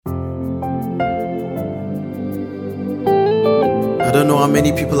don't know how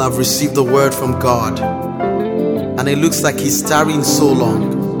many people have received the word from God, and it looks like He's tarrying so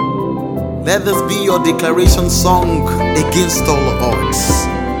long. Let this be your declaration song against all odds.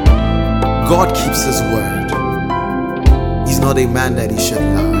 God keeps His word. He's not a man that He should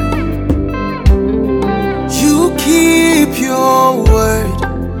lie. You keep your word,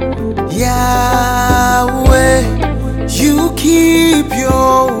 Yahweh. You keep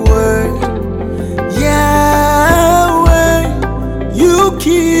your word, Yahweh. You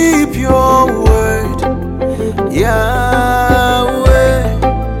keep your word, Yahweh.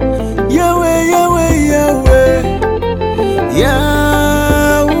 Yahweh, Yahweh, Yahweh,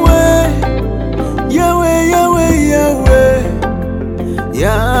 Yahweh, Yahweh, Yahweh, Yahweh,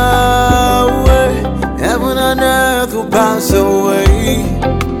 Yahweh. Heaven and earth will pass away.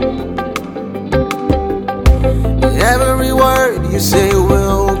 Every word you say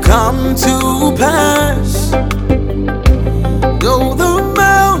will come to pass. Though the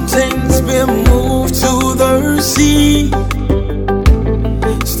mountains be moved to the sea,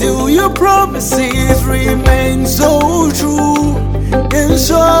 still your promises remain so true.